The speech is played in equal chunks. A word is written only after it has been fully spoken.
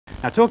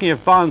Now, talking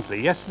of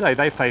Barnsley, yesterday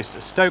they faced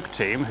a Stoke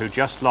team who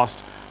just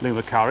lost Lou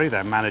Macari,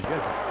 their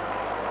manager.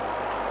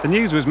 The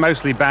news was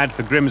mostly bad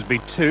for Grimsby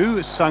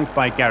too, sunk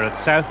by Gareth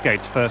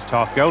Southgate's first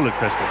half goal at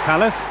Crystal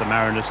Palace. The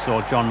Mariners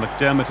saw John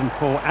McDermott and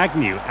Paul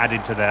Agnew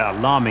added to their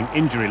alarming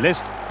injury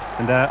list,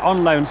 and their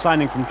on-loan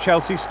signing from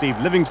Chelsea, Steve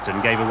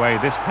Livingston, gave away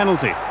this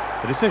penalty.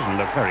 The decision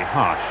looked very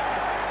harsh.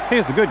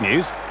 Here's the good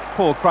news.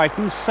 Paul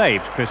Crichton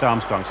saved Chris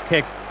Armstrong's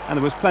kick, and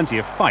there was plenty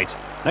of fight.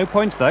 No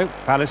points though.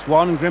 Palace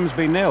 1,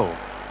 Grimsby 0.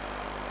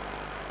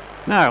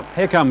 Now,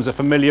 here comes a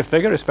familiar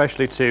figure,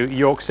 especially to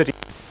York City.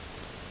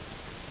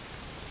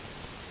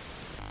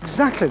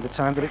 Exactly the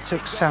time that it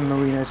took San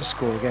Marino to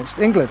score against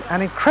England,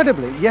 and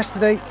incredibly,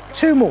 yesterday,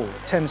 2 more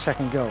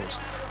 10-second goals.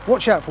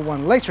 Watch out for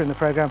one later in the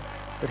programme,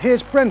 but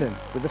here's Brendan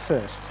with the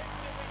first.